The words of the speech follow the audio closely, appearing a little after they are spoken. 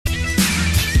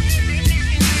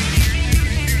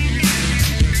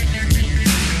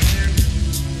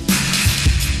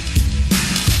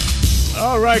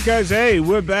All right, guys. Hey,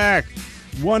 we're back.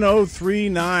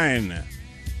 1039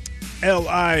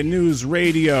 LI News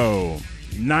Radio,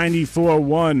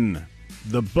 94.1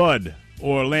 The Bud,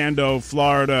 Orlando,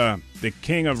 Florida, the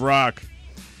king of rock,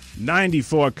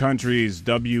 94 countries,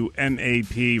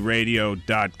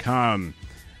 WMAPradio.com.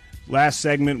 Last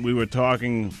segment, we were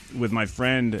talking with my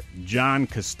friend John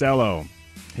Costello.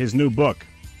 His new book,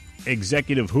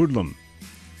 Executive Hoodlum,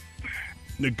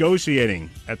 Negotiating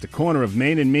at the Corner of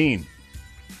Main and Mean.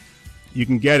 You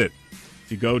can get it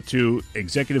if you go to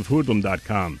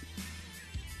executivehoodlum.com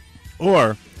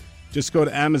or just go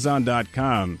to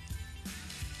amazon.com.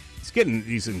 He's getting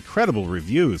these incredible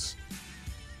reviews.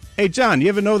 Hey, John, you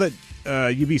ever know that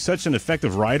you'd be such an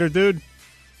effective writer, dude?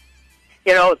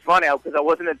 You know, it's funny because I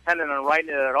wasn't intending on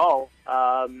writing it at all.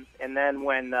 And then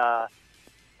when,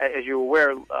 as you're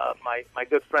aware, my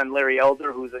good friend Larry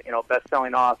Elder, who's a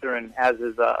best-selling author and has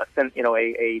his I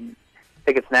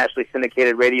think it's nationally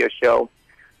syndicated radio show.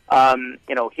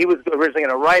 He was originally going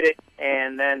to write it,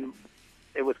 and then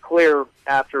it was clear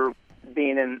after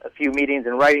being in a few meetings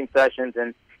and writing sessions,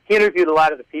 and he interviewed a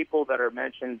lot of the people that are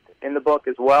mentioned in the book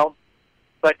as well.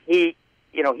 But he's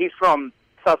from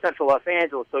South Central Los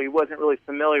Angeles, so he wasn't really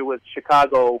familiar with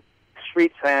Chicago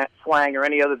street slang or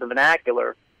any other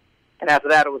vernacular. And after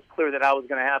that, it was clear that I was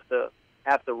going to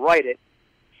have to write it.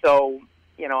 So,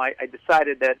 I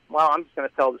decided that I'm just going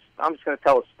to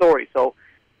tell a story. So,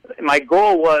 my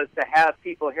goal was to have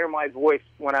people hear my voice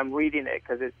when I'm reading it,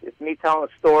 because it's me telling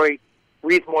a story.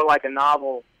 Reads more like a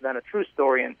novel than a true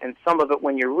story, and some of it,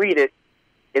 when you read it,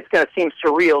 it's going to seem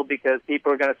surreal because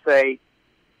people are going to say,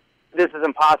 this is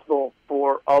impossible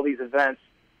for all these events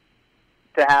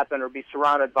to happen or be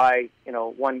surrounded by,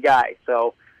 one guy.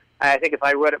 So I think if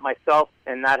I read it myself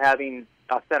and not having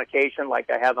authentication like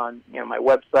I have on, my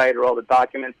website or all the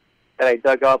documents that I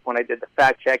dug up when I did the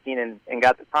fact-checking and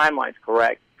got the timelines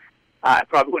correct, I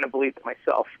probably wouldn't have believed it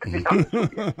myself, to be honest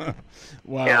with you.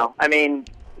 Wow.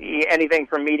 Anything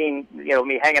from meeting,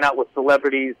 me hanging out with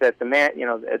celebrities at the at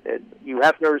Hugh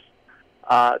Hefner's,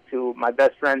 to my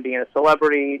best friend being a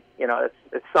celebrity,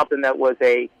 it's something that was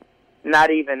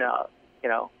not even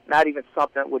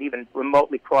something that would even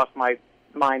remotely cross my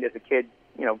mind as a kid,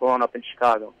 growing up in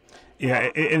Chicago.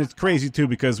 Yeah, and it's crazy too,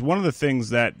 because one of the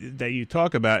things that you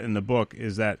talk about in the book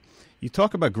is that you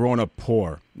talk about growing up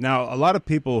poor. Now, a lot of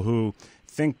people who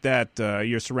think that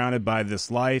you're surrounded by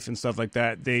this life and stuff like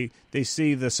that, they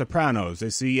see The Sopranos, they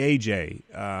see AJ.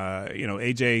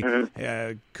 AJ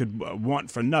Mm-hmm. could want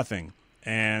for nothing.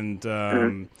 And,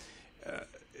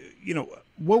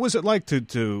 what was it like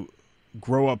to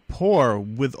grow up poor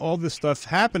with all this stuff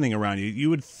happening around you?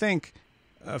 You would think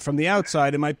from the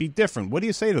outside it might be different. What do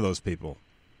you say to those people?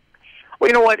 Well,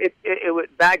 you know what? It was,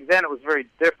 back then it was very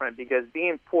different, because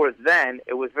being poor then,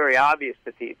 it was very obvious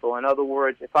to people. In other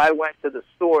words, if I went to the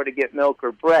store to get milk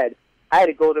or bread, I had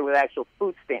to go there with actual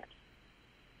food stamps.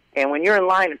 And when you're in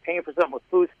line and paying for something with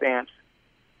food stamps,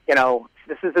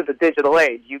 this isn't the digital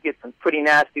age. You get some pretty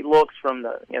nasty looks from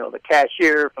the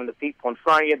cashier, from the people in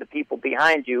front of you, the people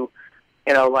behind you,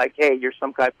 like, hey, you're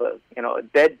some type of, a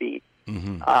deadbeat.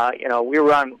 Mm-hmm. We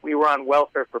were on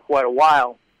welfare for quite a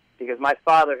while, because my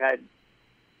father had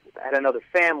another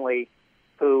family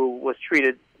who was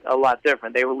treated a lot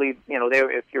different. They were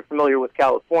if you're familiar with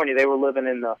California, they were living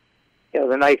in the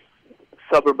nice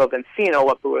suburb of Encino,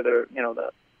 up where the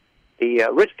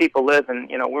rich people live, and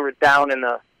we were down in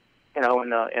the in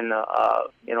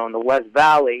the West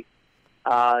Valley,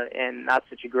 and not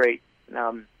such a great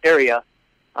area.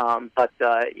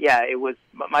 It was.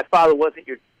 My father wasn't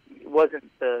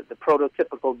the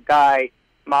prototypical guy,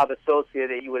 mob associate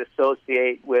that you would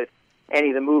associate with any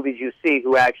of the movies you see,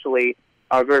 who actually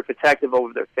are very protective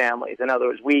over their families. In other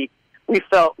words, we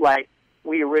felt like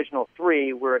we original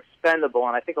three were expendable,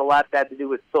 and I think a lot had to do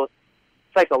with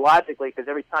psychologically, because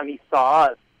every time he saw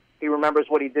us, he remembers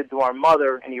what he did to our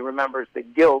mother, and he remembers the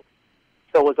guilt.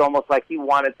 So it was almost like he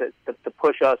wanted to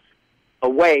push us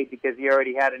away, because he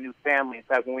already had a new family. In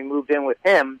fact, when we moved in with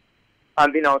him,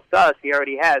 unbeknownst to us, he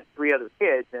already had 3 other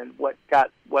kids. And what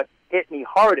hit me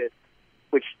hardest,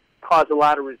 which caused a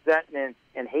lot of resentment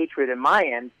and hatred in my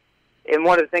end, and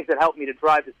one of the things that helped me to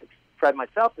drive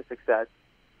myself to success,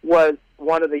 was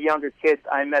one of the younger kids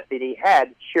I met that he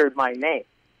had shared my name.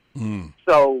 Mm.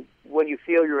 So when you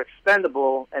feel you're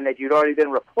expendable and that you'd already been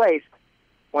replaced,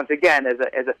 once again, as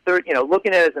a third,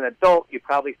 looking at it as an adult, you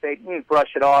probably say,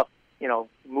 brush it off,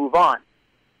 move on.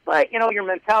 But your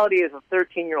mentality as a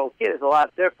 13-year-old kid is a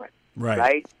lot different,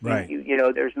 right? Right.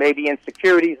 There's maybe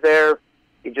insecurities there.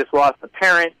 You just lost a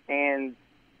parent, and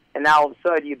now all of a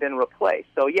sudden you've been replaced.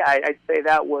 So yeah, I'd say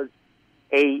that was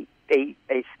a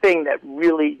a thing that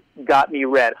really got me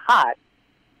red hot,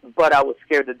 but I was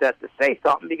scared to death to say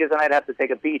something because then I'd have to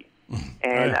take a beating.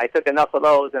 And I took enough of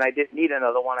those, and I didn't need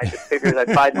another one. I just figured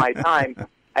I'd bide my time.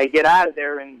 I'd get out of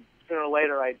there, and sooner or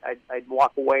later I'd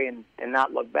walk away and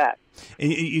not look back.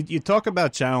 And you talk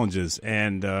about challenges,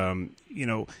 and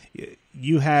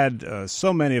you had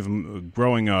so many of them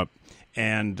growing up.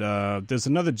 And there's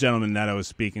another gentleman that I was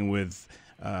speaking with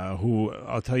who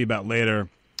I'll tell you about later.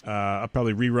 I'll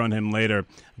probably rerun him later.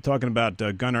 I'm talking about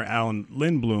Gunnar Allen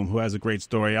Lindblom, who has a great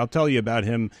story. I'll tell you about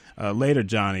him later,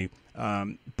 Johnny.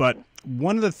 But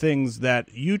one of the things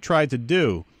that you tried to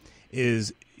do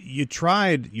is you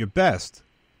tried your best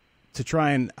to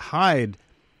try and hide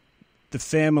the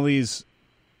family's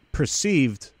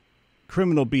perceived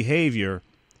criminal behavior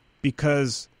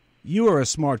because you were a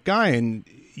smart guy and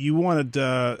you wanted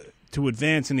to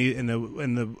advance in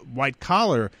the white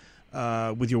collar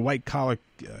with your white collar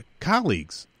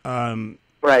colleagues.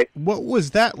 Right. What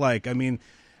was that like? I mean,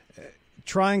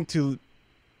 trying to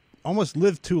almost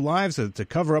live two lives to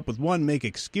cover up with one, make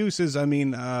excuses. I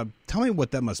mean, tell me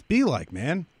what that must be like,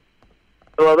 man.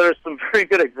 Well, there's some very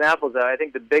good examples of it. I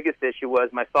think the biggest issue was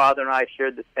my father and I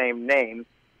shared the same name,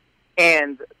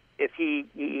 and if he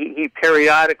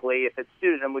periodically, if it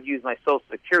suited him, would use my Social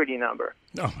Security number.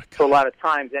 Oh my God. So a lot of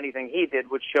times, anything he did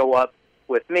would show up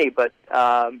with me. But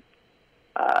as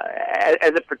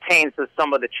it pertains to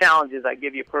some of the challenges, I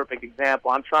give you a perfect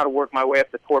example. I'm trying to work my way up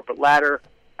the corporate ladder.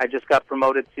 I just got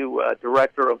promoted to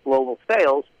director of global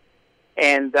sales,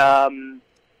 and my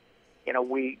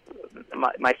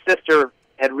sister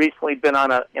had recently been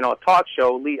on a talk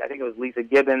show. I think it was Lisa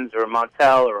Gibbons or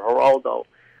Montel or Geraldo.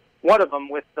 One of them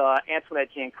with Antoinette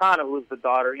Giancana, who's the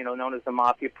daughter, known as the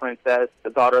Mafia Princess, the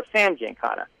daughter of Sam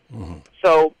Giancana. Mm-hmm.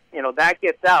 So, that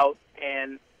gets out,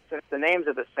 and since the names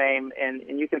are the same, and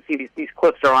you can see these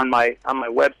clips are on my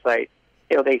website,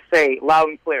 they say loud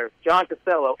and clear, John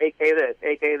Costello, a.k.a. this,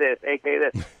 a.k.a. this,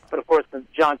 a.k.a. this. But, of course, when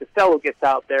John Costello gets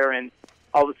out there, and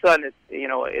all of a sudden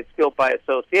it's guilt by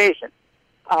association.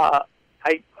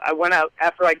 I went out,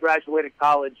 after I graduated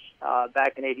college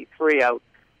back in '83,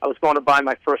 I was going to buy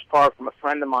my first car from a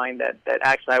friend of mine that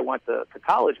actually I went to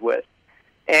college with.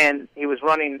 And he was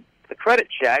running the credit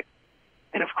check.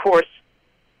 And, of course,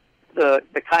 the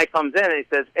guy comes in and he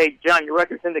says, "Hey, John, your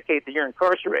records indicate that you're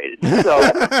incarcerated." So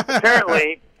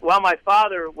apparently, while my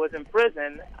father was in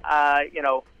prison,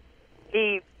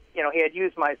 he had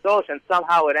used my social, and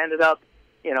somehow it ended up,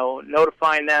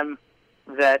 notifying them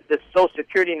that this Social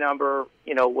Security number,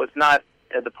 was not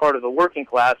the part of the working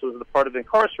class, it was the part of the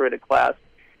incarcerated class.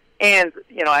 And,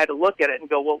 I had to look at it and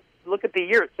go, well, look at the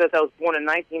year. It says I was born in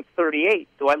 1938.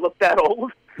 Do I look that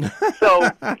old? So,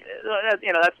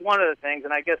 that's one of the things.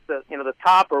 And I guess the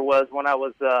topper was when I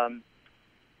was,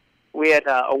 we had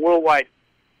a worldwide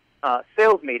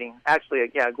sales meeting, actually,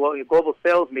 a global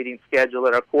sales meeting scheduled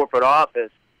at our corporate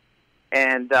office.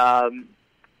 And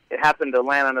it happened to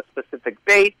land on a specific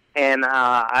date, and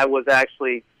I was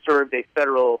actually served a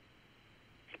federal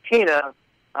subpoena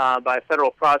by a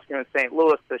federal prosecutor in St.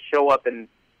 Louis to show up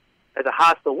as a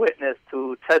hostile witness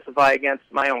to testify against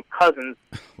my own cousins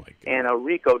in a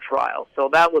RICO trial. So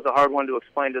that was a hard one to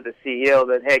explain to the CEO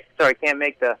that, hey, sorry, I can't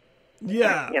make the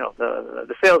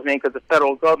sales meeting because the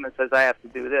federal government says I have to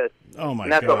do this. Oh my God!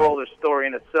 And that's a whole other story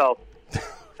in itself.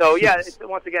 So, yeah, it's,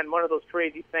 once again, one of those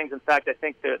crazy things. In fact, I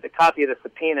think the copy of the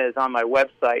subpoena is on my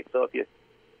website. So if you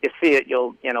see it,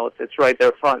 it's right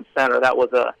there front and center. That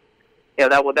was a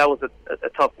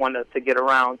tough one to get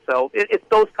around. So it's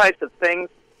those types of things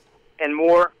and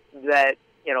more that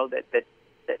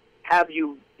have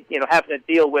you having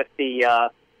to deal with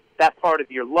that part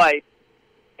of your life,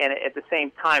 and at the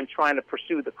same time trying to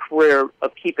pursue the career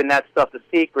of keeping that stuff a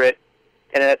secret.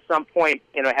 And at some point,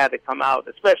 it had to come out,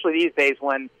 especially these days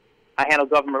when I handle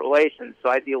government relations. So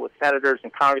I deal with senators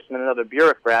and congressmen and other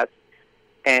bureaucrats.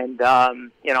 And,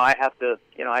 I have to,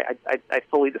 I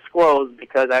fully disclose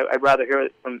because I'd rather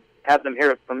have them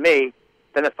hear it from me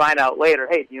than to find out later,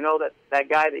 hey, do you know that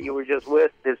guy that you were just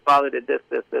with, his father did this,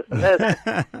 this, this, and this?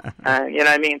 You know what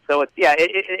I mean? So it's,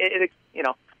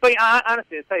 but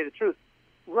honestly, to tell you the truth,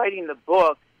 writing the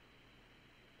book,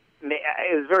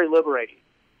 it was very liberating.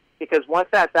 Because once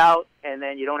that's out, and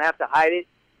then you don't have to hide it,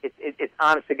 it's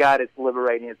honest to God, it's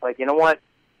liberating. It's like, you know what?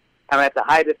 I don't have to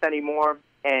hide this anymore.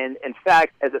 And in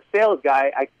fact, as a sales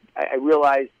guy, I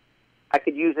realized I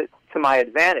could use it to my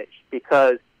advantage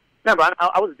because, remember,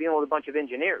 I was dealing with a bunch of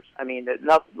engineers. I mean,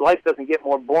 life doesn't get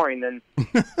more boring than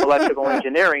electrical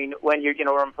engineering when you're,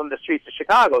 I'm from the streets of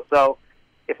Chicago. So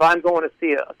if I'm going to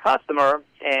see a customer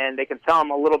and they can tell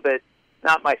them a little bit,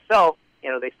 not myself,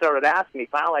 they started asking me.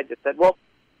 Finally, I just said, well,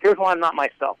 here's why I'm not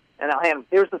myself. and I'll hand them,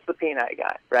 here's the subpoena I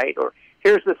got, right? Or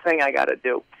here's the thing I got to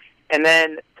do. And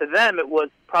then to them, it was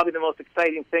probably the most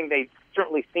exciting thing they'd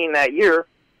certainly seen that year.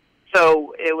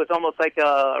 So it was almost like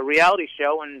a reality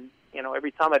show, and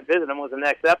every time I'd visit them was the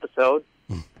next episode.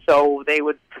 So they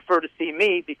would prefer to see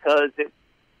me because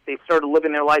they started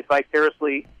living their life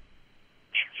vicariously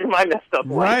through my messed up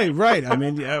life. Right. I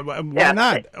mean, why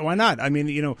not? Why not? I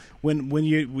mean, when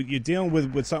you're dealing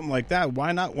with something like that,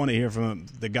 why not want to hear from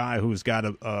the guy who's got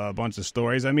a bunch of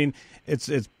stories? I mean,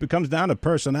 it comes down to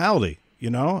personality.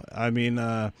 I mean,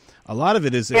 a lot of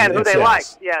it is and who they like.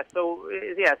 Yeah. So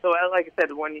like I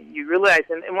said, when you realize,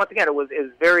 and once again, it was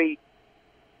very.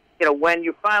 When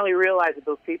you finally realize that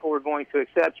those people were going to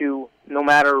accept you no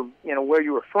matter, where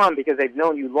you were from, because they've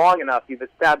known you long enough, you've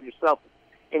established yourself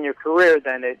in your career,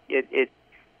 then it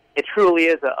truly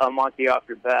is a monkey off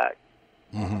your back.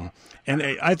 Mm-hmm. And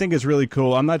I think it's really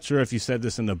cool. I'm not sure if you said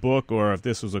this in the book or if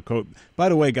this was a quote. By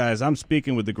the way, guys, I'm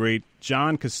speaking with the great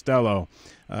John Costello,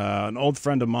 an old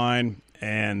friend of mine,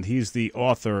 and he's the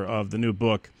author of the new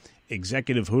book,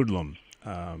 Executive Hoodlum.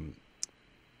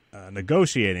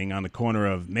 Negotiating on the corner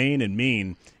of Main and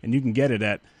Mean, and you can get it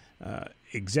at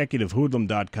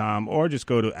executivehoodlum.com or just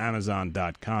go to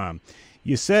amazon.com.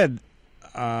 You said,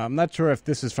 I'm not sure if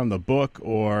this is from the book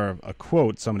or a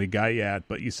quote somebody got you at,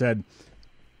 but you said,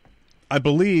 I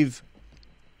believe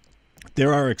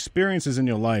there are experiences in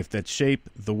your life that shape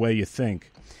the way you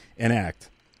think and act,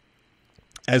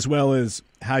 as well as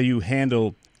how you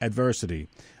handle adversity.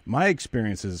 My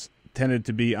experiences tended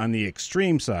to be on the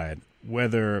extreme side,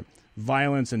 whether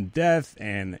violence and death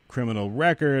and criminal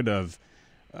record of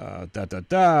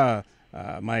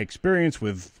my experience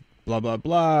with blah, blah,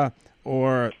 blah,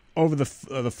 or over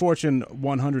the Fortune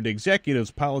 100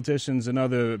 executives, politicians, and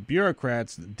other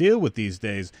bureaucrats deal with these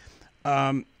days.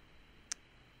 How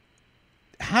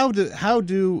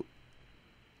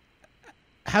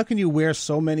can you wear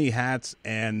so many hats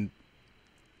and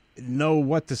know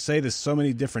what to say to so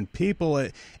many different people?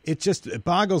 It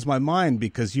boggles my mind,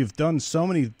 because you've done so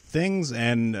many things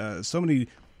and so many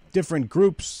different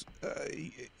groups.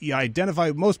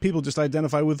 Most people just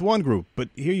identify with one group, but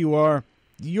here you are,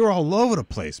 you're all over the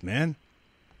place, man.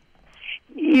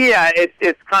 Yeah,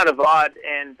 it's kind of odd,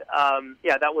 and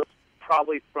that was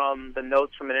probably from the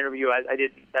notes from an interview I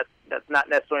did. That's not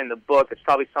necessarily in the book. It's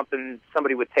probably something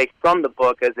somebody would take from the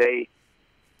book as a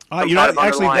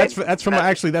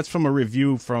that's from a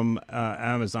review from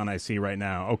Amazon. I see right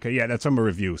now. Okay, yeah, that's from a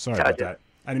review. Sorry about that.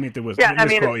 I didn't mean to. It's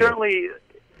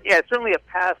certainly a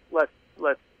path less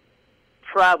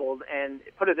traveled. And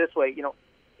put it this way, you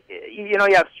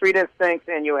have street instincts,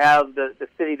 and you have the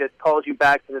city that calls you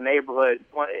back to the neighborhood.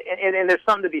 And there's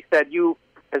something to be said. You,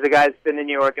 as a guy that's been in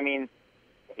New York, I mean,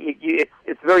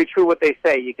 it's very true what they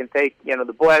say. You can take the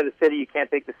boy out of the city. You can't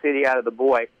take the city out of the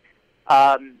boy.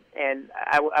 And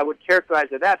I would characterize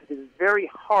it that because it's very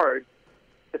hard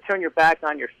to turn your back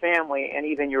on your family and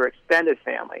even your extended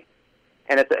family.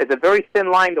 And it's a very thin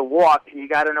line to walk, and you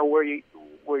got to know where you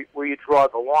draw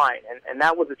the line. And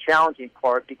that was a challenging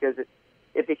part, because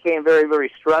it became very,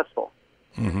 very stressful.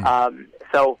 Mm-hmm.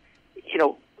 So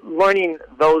learning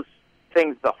those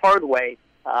things the hard way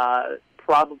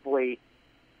probably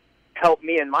helped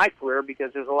me in my career,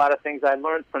 because there's a lot of things I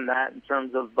learned from that in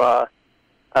terms of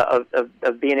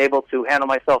being able to handle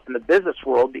myself in the business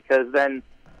world, because then,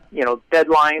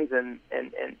 deadlines and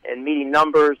meeting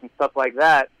numbers and stuff like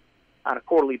that on a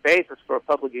quarterly basis for a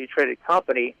publicly traded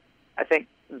company, I think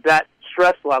that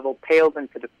stress level pales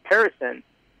into comparison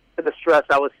to the stress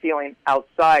I was feeling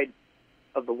outside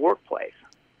of the workplace.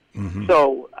 Mm-hmm.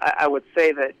 So I would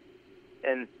say that,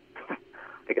 and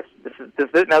I guess this is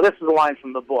a line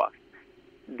from the book,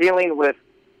 dealing with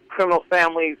criminal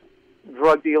families,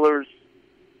 drug dealers,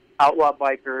 outlaw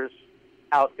bikers,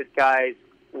 outfit guys,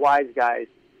 wise guys,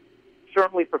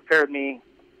 certainly prepared me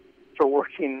for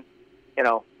working,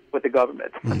 with the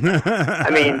government. I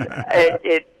mean,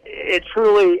 it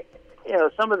truly,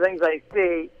 some of the things I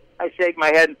see, I shake my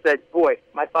head and said, "Boy,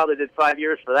 my father did 5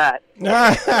 years for that." And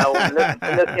this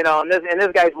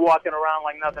guy's walking around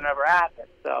like nothing ever happened.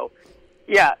 So,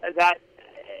 yeah, that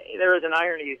there is an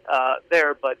irony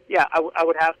there, but yeah, I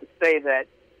would have to say that,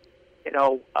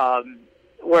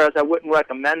 whereas I wouldn't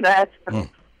recommend that,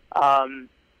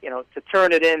 to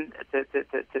turn it in,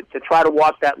 to try to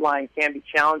walk that line can be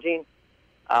challenging.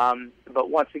 But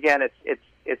once again,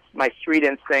 it's my street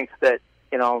instincts that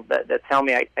tell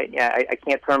me I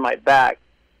can't turn my back.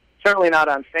 Certainly not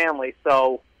on family.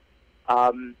 So,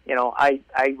 I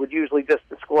would usually just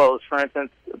disclose. For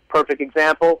instance, a perfect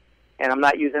example, and I'm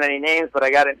not using any names, but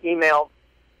I got an email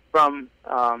from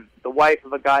the wife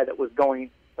of a guy that was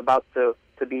about to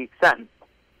be sentenced.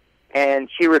 And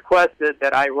she requested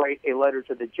that I write a letter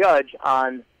to the judge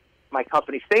on my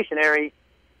company stationery,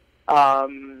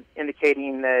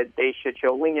 indicating that they should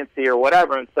show leniency or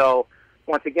whatever. And so,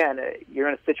 once again, you're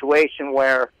in a situation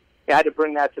where I had to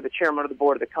bring that to the chairman of the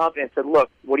board of the company and said, look,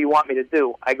 what do you want me to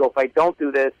do? I go, if I don't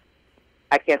do this,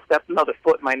 I can't step another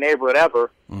foot in my neighborhood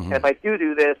ever. And if I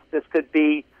do this, this could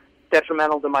be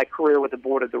detrimental to my career with the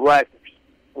board of directors.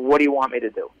 What do you want me to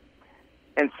do?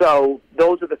 And so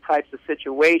those are the types of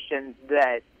situations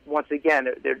that, once again,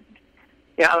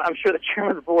 I'm sure the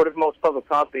chairman of the board of most public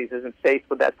companies isn't faced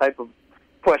with that type of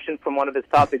question from one of his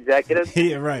top executives.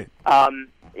 Yeah, right.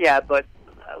 But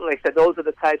like I said, those are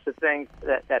the types of things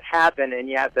that happen, and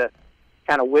you have to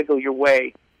kind of wiggle your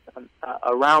way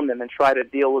around them and try to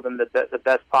deal with them the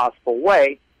best possible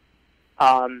way,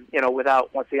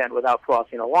 without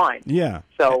crossing a line. Yeah.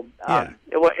 So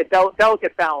it's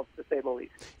delicate balance, to say the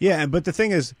least. Yeah, but the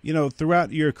thing is,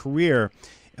 throughout your career,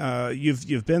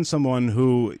 you've been someone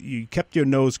who you kept your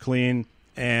nose clean,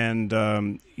 and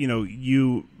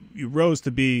you rose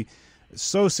to be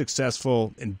so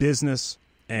successful in business,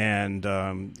 and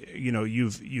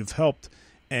you've helped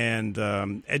and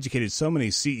educated so many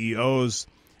CEOs,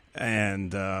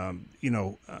 and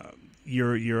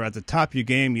you're at the top of your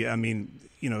game.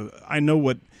 I know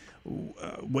what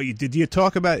you did. Do you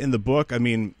talk about in the book? I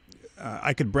mean,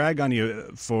 I could brag on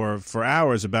you for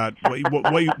hours about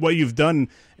what you've done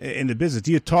in the business.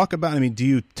 Do you talk about? I mean, do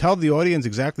you tell the audience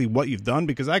exactly what you've done?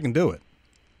 Because I can do it.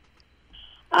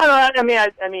 I don't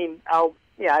know.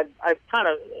 I've kind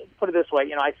of put it this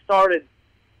way. I started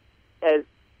as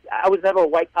I was never a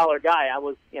white collar guy. I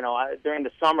was, during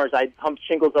the summers, I'd hump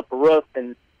shingles up a roof,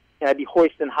 and I'd be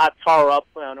hoisting hot tar up,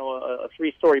 a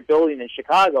 3-story building in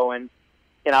Chicago, and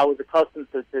I was accustomed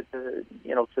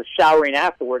to showering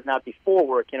afterward, not before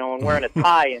work, and wearing a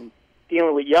tie and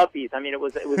dealing with yuppies. I mean, it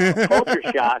was a culture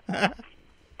shock.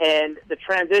 And the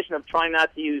transition of trying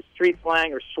not to use street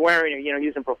slang or swearing or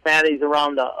using profanities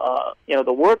around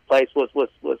the workplace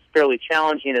was fairly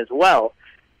challenging as well.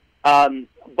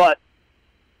 But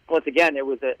once again, it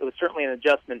was certainly an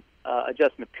adjustment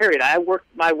period. I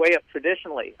worked my way up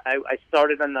traditionally. I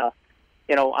started on the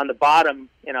bottom.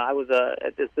 I was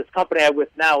this company I'm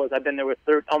with now. I've been there with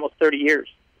almost 30 years.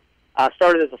 I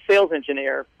started as a sales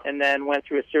engineer and then went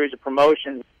through a series of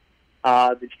promotions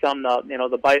to become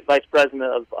the vice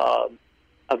president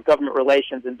of government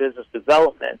relations and business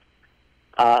development.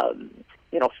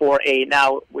 For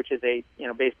which is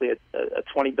basically a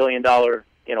 $20 billion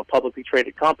publicly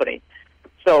traded company.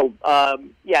 So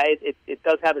it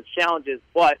does have its challenges,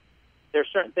 but there are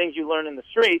certain things you learn in the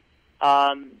street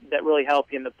that really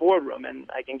help you in the boardroom. And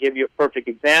I can give you a perfect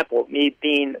example. Me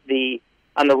being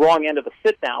on the wrong end of a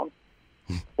sit down,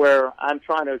 where I'm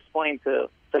trying to explain to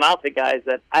some outfit guys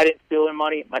that I didn't steal their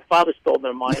money, my father stole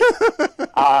their money.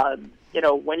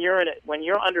 When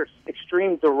you're under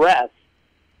extreme duress,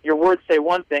 your words say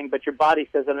one thing, but your body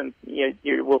says it, and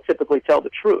you will typically tell the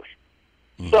truth.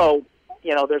 Mm-hmm. So,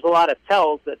 there's a lot of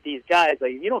tells that these guys,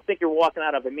 like, you don't think you're walking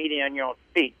out of a meeting on your own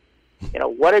feet.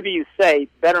 Whatever you say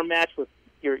better match with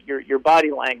your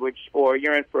body language, or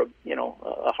you're in for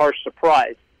a harsh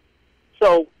surprise.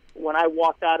 So when I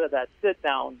walked out of that sit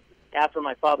down after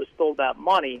my father stole that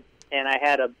money, and I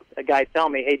had a guy tell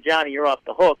me, "Hey, Johnny, you're off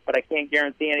the hook, but I can't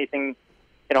guarantee anything,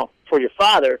 for your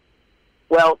father."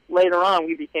 Well, later on,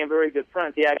 we became very good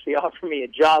friends. He actually offered me a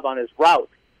job on his route,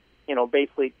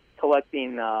 basically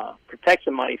collecting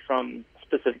protection money from a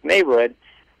specific neighborhood.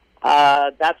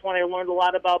 That's when I learned a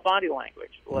lot about body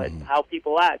language, how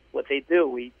people act, what they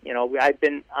do. I've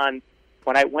been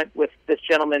when I went with this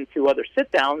gentleman to other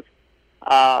sit-downs,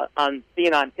 on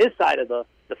being on his side of the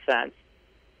fence,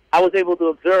 I was able to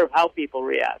observe how people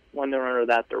react when they're under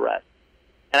that duress.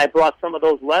 And I brought some of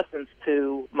those lessons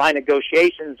to my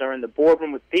negotiations or in the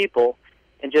boardroom with people,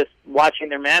 and just watching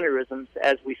their mannerisms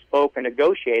as we spoke and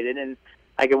negotiated. And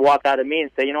I could walk out of me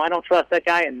and say, I don't trust that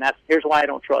guy, and here's why I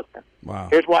don't trust him. Wow.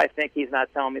 Here's why I think he's not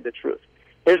telling me the truth.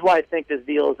 Here's why I think this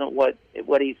deal isn't what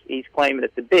he's claiming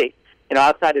it to be.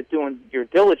 Outside of doing your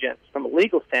diligence from a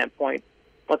legal standpoint,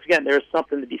 once again, there's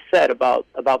something to be said about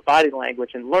body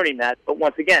language and learning that. But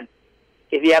once again,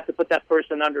 if you have to put that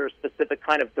person under a specific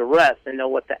kind of duress and know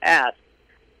what to ask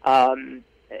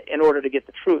in order to get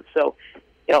the truth. So,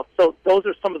 so those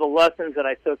are some of the lessons that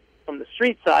I took from the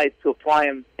street side to apply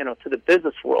them, to the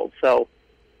business world. So,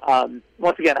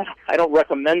 once again, I don't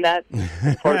recommend that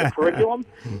as part of the curriculum,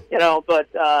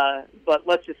 but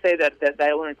let's just say that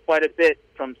I learned quite a bit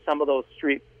from some of those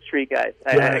street treat, guys.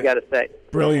 I got to say.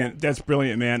 Brilliant. That's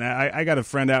brilliant, man. I got a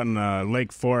friend out in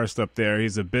Lake Forest up there.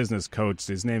 He's a business coach.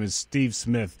 His name is Steve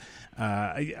Smith.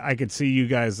 I could see you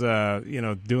guys,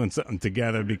 doing something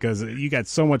together because you got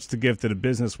so much to give to the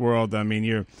business world. I mean,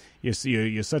 you're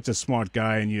such a smart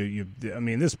guy,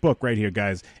 and this book right here,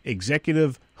 guys,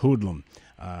 Executive Hoodlum,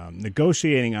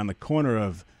 negotiating on the corner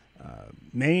of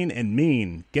Main and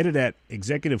Mean. Get it at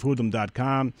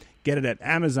executivehoodlum.com. Get it at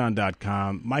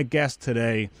amazon.com. My guest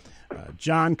today,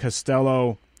 John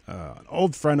Costello, an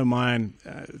old friend of mine.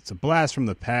 It's a blast from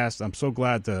the past. I'm so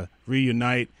glad to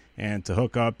reunite and to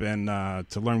hook up and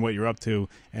to learn what you're up to,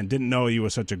 and didn't know you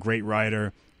were such a great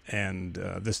writer. And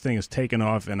this thing is taken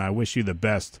off, and I wish you the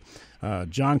best.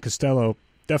 John Costello,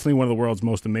 definitely one of the world's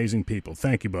most amazing people.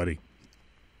 Thank you, buddy.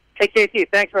 Hey, KT,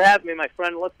 thanks for having me, my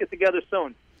friend. Let's get together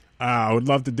soon. I would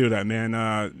love to do that, man.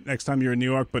 Next time you're in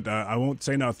New York, but I won't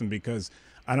say nothing because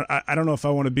I don't know if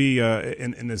I want to be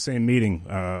in the same meeting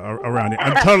around it.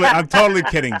 I'm totally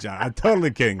kidding, John. I'm totally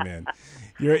kidding, man.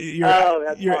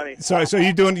 That's funny. So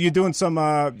you doing some?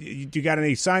 You got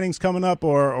any signings coming up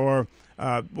or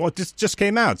it just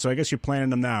came out, so I guess you're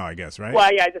planning them now. I guess, right?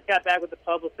 Well, yeah, I just got back with the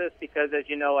publicist because, as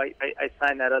you know, I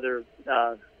signed that other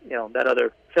that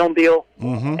other film deal,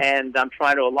 and I'm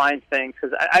trying to align things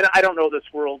because I don't know this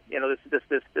world.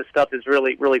 This stuff is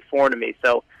really foreign to me.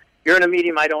 So you're in a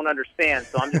medium I don't understand.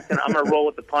 So I'm gonna roll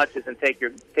with the punches and take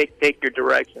your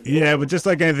direction. Yeah, but just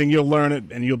like anything, you'll learn it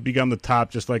and you'll become the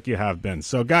top, just like you have been.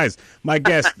 So, guys, my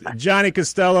guest, Johnny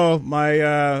Costello,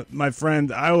 my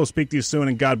friend. I will speak to you soon,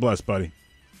 and God bless, buddy.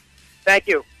 Thank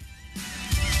you.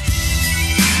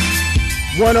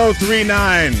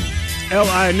 1039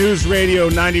 LI News Radio,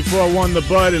 94.1 The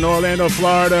Bud in Orlando,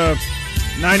 Florida,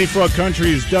 94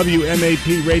 countries,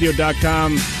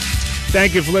 WMAPradio.com.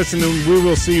 Thank you for listening. We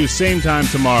will see you same time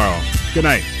tomorrow. Good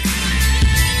night.